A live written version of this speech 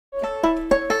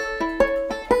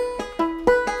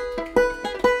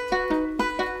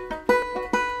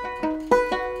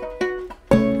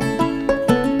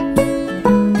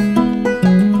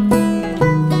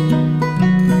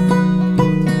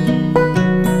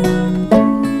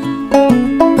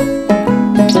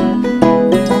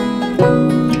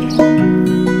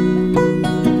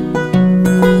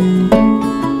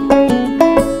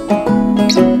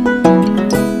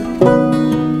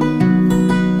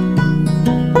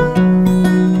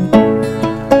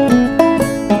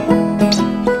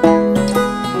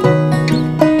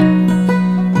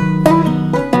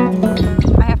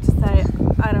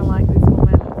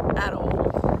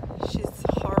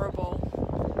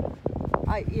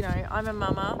you know, I'm a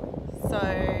mama, so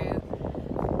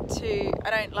I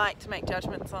don't like to make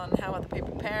judgments on how other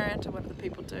people parent or what other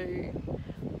people do,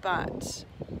 but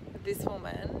this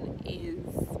woman is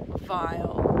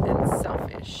vile and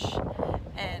selfish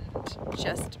and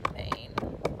just mean.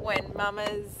 When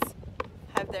mamas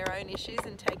have their own issues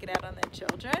and take it out on their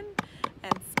children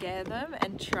and scare them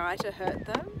and try to hurt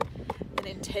them and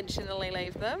intentionally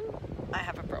leave them, I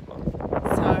have a problem.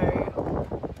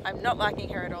 So I'm not liking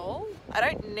her at all. I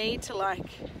don't need to like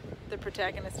the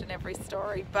protagonist in every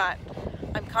story, but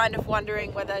I'm kind of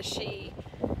wondering whether she's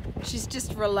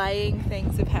just relaying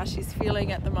things of how she's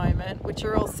feeling at the moment, which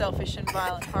are all selfish and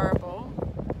vile and horrible.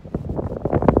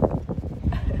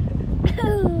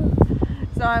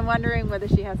 So I'm wondering whether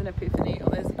she has an epiphany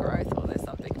or there's growth or there's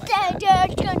something like that.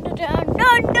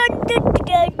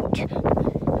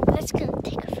 Let's go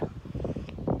take a film.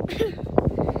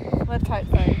 Let's hope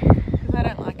so, because I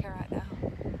don't like her right now.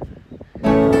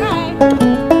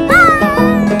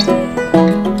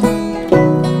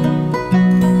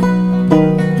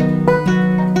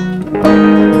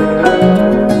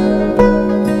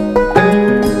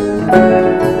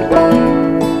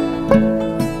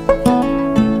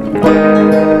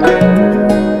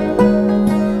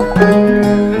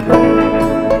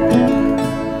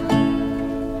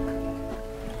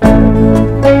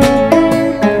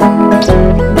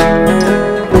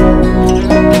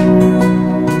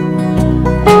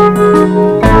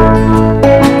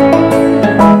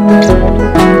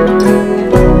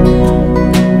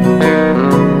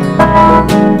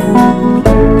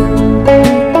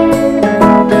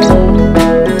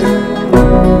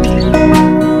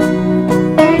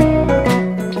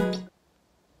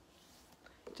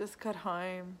 Just got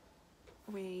home,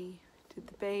 we did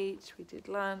the beach, we did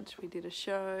lunch, we did a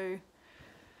show,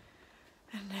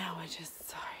 and now we're just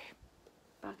so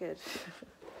buggered.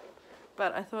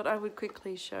 But I thought I would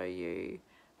quickly show you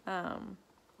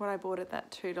what I bought at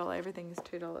that $2, everything is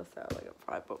 $2 sale. I got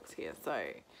 5 books here. So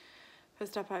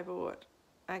first up I bought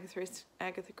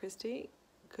Agatha Christie,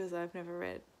 because I've never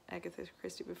read Agatha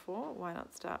Christie before. Why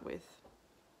not start with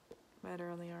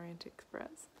Murder on the Orient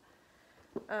Express?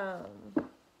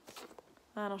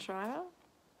 Lionel Shriver,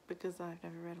 because I've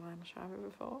never read Lionel Shriver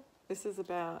before. This is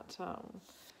about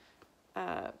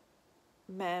a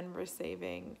man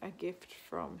receiving a gift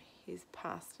from his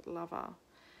past lover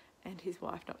and his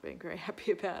wife not being very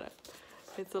happy about it.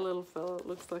 It's a little fella, it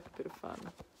looks like a bit of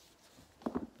fun.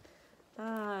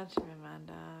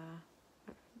 Chimamanda,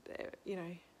 you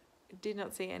know, did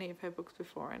not see any of her books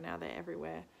before and now they're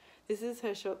everywhere. This is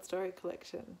her short story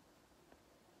collection.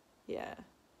 Yeah.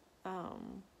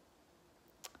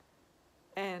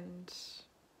 And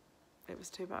it was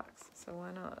 $2, so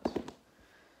why not?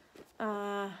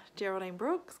 Geraldine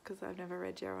Brooks, because I've never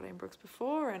read Geraldine Brooks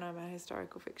before and I'm a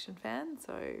historical fiction fan,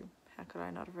 so how could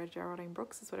I not have read Geraldine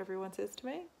Brooks, is what everyone says to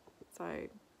me. So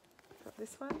got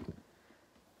this one.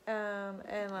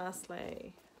 And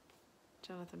lastly,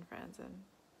 Jonathan Franzen,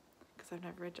 because I've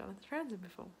never read Jonathan Franzen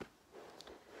before.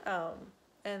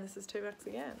 And this is $2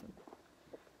 again.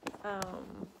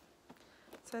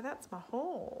 So that's my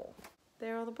haul.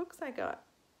 There are all the books I got.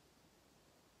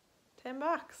 $10.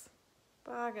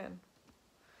 Bargain.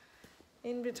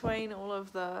 In between all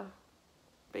of the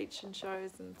beach and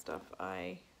shows and stuff,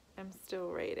 I am still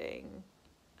reading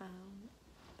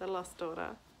The Lost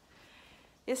Daughter.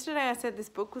 Yesterday I said this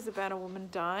book was about a woman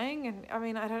dying, and I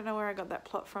mean, I don't know where I got that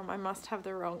plot from. I must have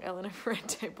the wrong Elena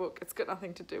Ferrante book. It's got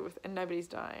nothing to do with, and nobody's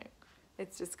dying.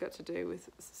 It's just got to do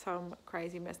with some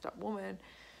crazy messed up woman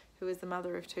who is the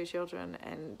mother of 2 children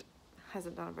and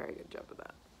hasn't done a very good job of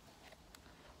that.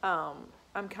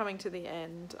 I'm coming to the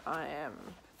end. I am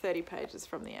 30 pages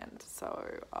from the end,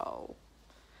 so I'll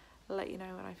let you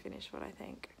know when I finish what I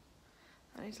think.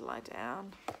 I need to lie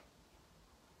down.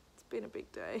 It's been a big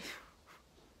day.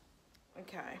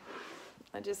 Okay,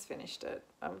 I just finished it.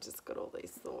 I've just got all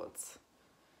these thoughts.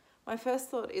 My first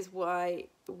thought is why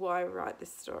write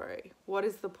this story? What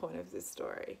is the point of this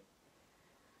story?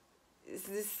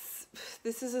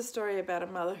 This is a story about a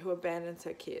mother who abandons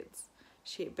her kids.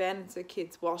 She abandons her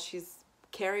kids while she's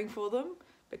caring for them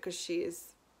because she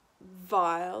is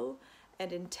vile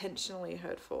and intentionally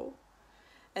hurtful.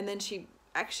 And then she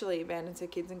actually abandons her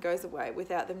kids and goes away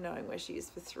without them knowing where she is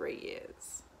for 3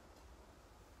 years.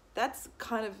 That's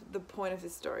kind of the point of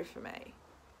this story for me.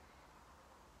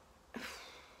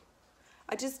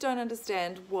 I just don't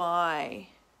understand why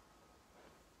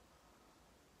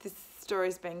this story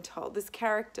is being told. This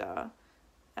character,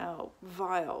 our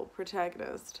vile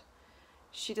protagonist,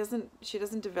 she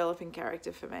doesn't develop in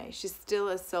character for me. She's still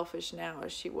as selfish now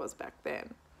as she was back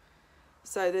then.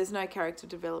 So there's no character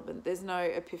development, there's no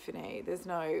epiphany, there's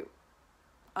no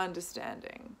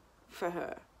understanding for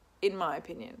her, in my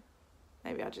opinion.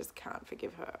 Maybe I just can't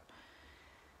forgive her.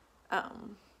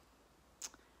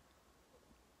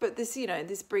 But this,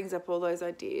 this brings up all those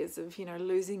ideas of,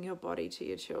 losing your body to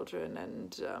your children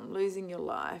and losing your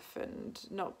life and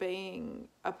not being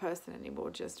a person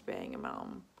anymore, just being a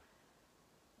mum.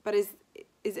 But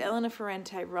is Elena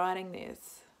Ferrante writing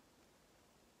this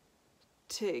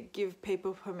to give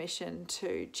people permission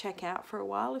to check out for a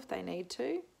while if they need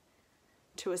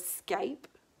to escape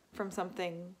from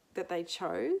something that they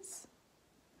chose?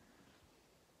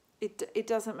 It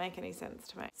doesn't make any sense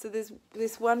to me. So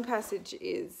this one passage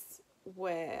is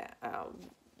where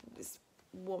this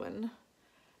woman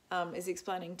is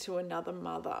explaining to another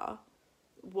mother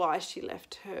why she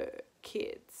left her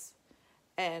kids.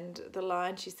 And the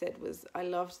line she said was, "I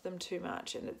loved them too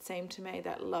much, and it seemed to me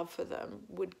that love for them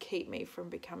would keep me from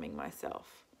becoming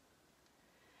myself."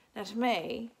 Now, to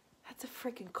me, that's a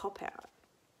freaking cop-out.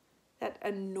 That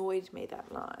annoyed me,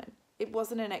 that line. It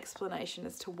wasn't an explanation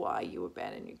as to why you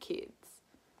abandon your kids.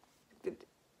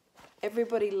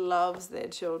 Everybody loves their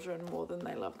children more than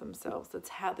they love themselves.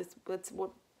 That's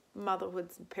what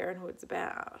motherhood and parenthood's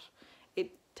about.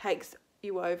 It takes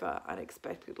you over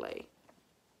unexpectedly.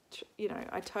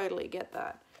 I totally get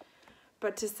that.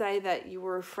 But to say that you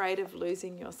were afraid of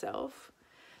losing yourself,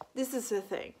 this is the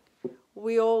thing.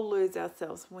 We all lose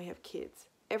ourselves when we have kids.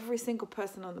 Every single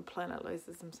person on the planet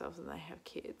loses themselves when they have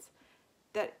kids.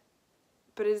 But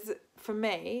for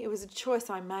me, it was a choice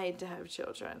I made to have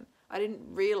children. I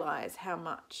didn't realise how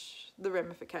much the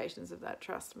ramifications of that,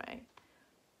 trust me.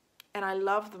 And I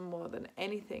love them more than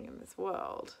anything in this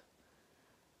world.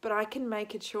 But I can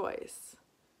make a choice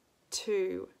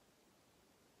to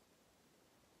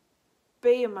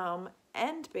be a mum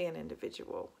and be an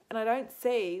individual. And I don't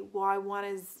see why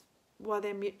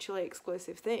they're mutually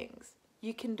exclusive things.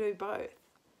 You can do both.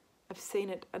 I've seen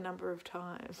it a number of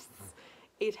times.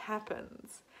 It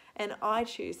happens. And I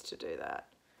choose to do that.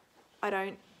 I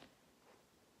don't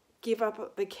give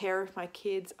up the care of my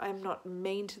kids. I'm not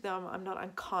mean to them. I'm not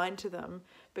unkind to them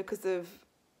because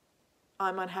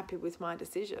I'm unhappy with my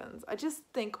decisions. I just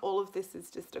think all of this is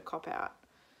just a cop-out.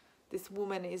 This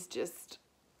woman is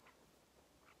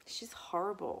she's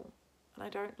horrible. And I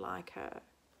don't like her.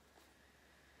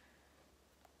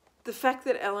 The fact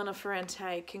that Elena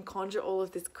Ferrante can conjure all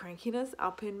of this crankiness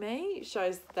up in me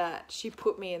shows that she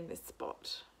put me in this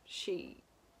spot. She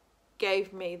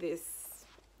gave me this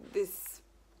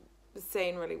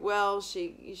scene really well.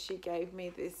 She gave me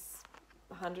this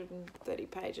 130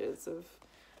 pages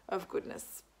of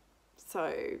goodness.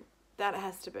 So that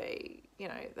has to be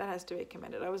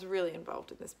commended. I was really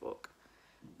involved in this book.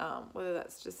 Whether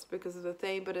that's just because of the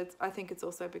theme, but I think it's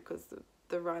also because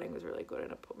the writing was really good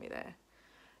and it put me there.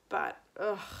 But,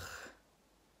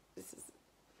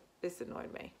 this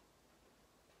annoyed me.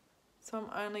 So I'm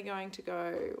only going to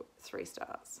go 3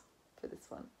 stars for this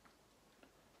one.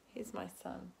 Here's my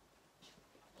son.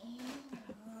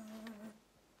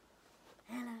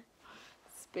 Hello.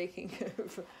 Speaking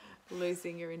of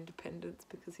losing your independence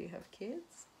because you have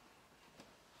kids,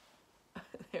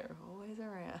 they're always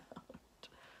around.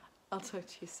 I'll talk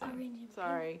to you soon.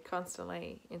 Sorry,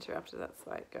 constantly interrupted. That's the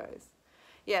way it goes.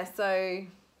 Yeah, so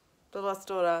The Lost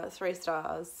Daughter, 3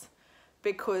 stars,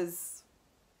 because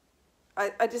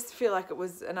I just feel like it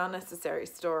was an unnecessary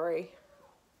story.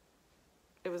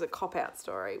 It was a cop-out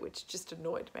story, which just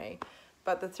annoyed me.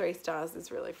 But the 3 stars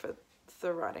is really for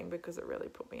the writing because it really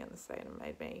put me in the scene and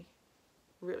made me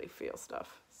really feel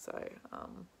stuff. So,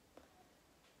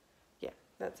 yeah,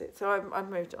 that's it. So I've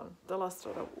moved on. The Lost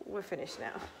Daughter, we're finished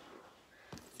now.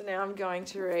 So now I'm going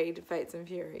to read Fates and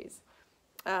Furies.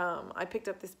 I picked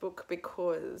up this book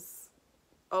because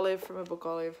Olive from A Book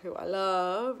Olive, who I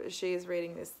love, she is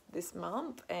reading this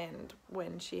month, and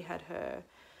when she had her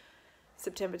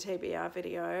September TBR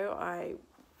video, I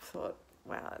thought,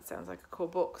 wow, that sounds like a cool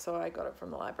book, so I got it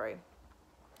from the library.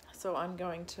 So I'm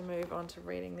going to move on to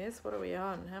reading this. What are we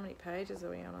on? How many pages are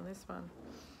we on this one?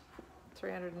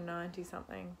 390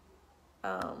 something.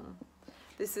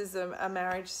 This is a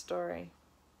marriage story.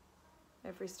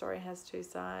 Every story has 2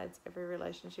 sides. Every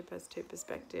relationship has 2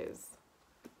 perspectives.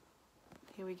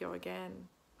 Here we go again.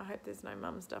 I hope there's no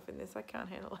mum stuff in this. I can't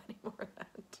handle any more of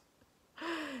that.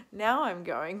 Now I'm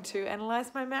going to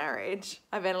analyse my marriage.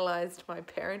 I've analysed my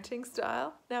parenting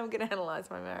style. Now I'm going to analyse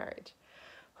my marriage.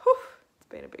 Whew, it's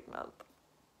been a big month.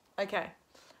 Okay,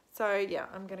 so yeah,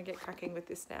 I'm going to get cracking with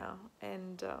this now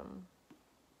and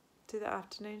do the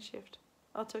afternoon shift.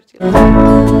 I'll talk to you later.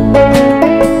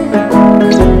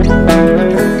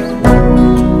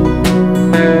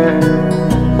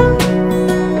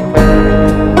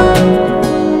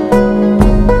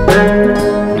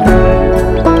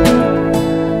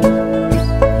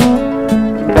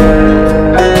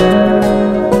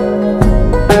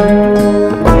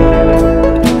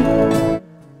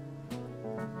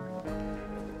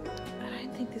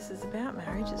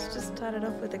 It's just started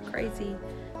off with a crazy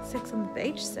sex on the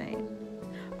beach scene.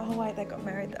 Oh wait, they got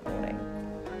married that morning.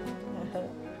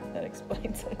 That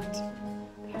explains it.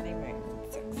 Honeymoon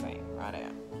sex scene, right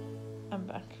out. I'm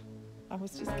back. I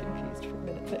was just confused for a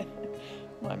minute there.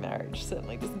 My marriage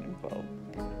certainly doesn't involve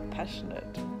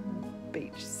passionate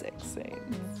beach sex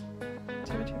scenes.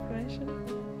 Too much information?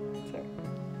 Sorry.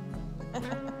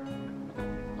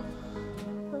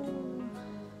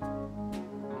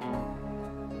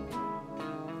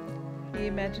 He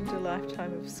imagined a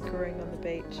lifetime of screwing on the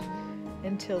beach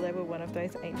until they were one of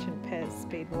those ancient pairs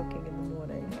speed walking in the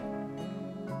morning.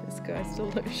 This guy's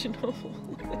delusional.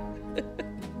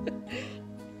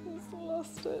 He's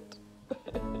lost it.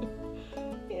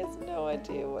 He has no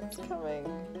idea what's coming.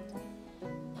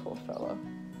 Poor fella.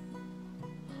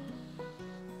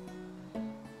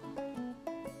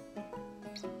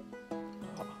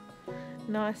 Oh,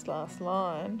 nice last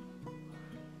line.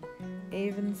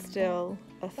 Even still,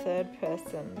 a third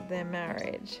person, their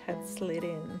marriage, had slid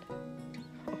in.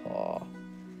 Oh,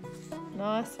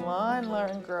 nice line,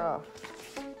 Lauren Groff.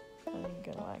 I'm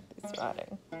gonna like this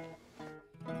writing.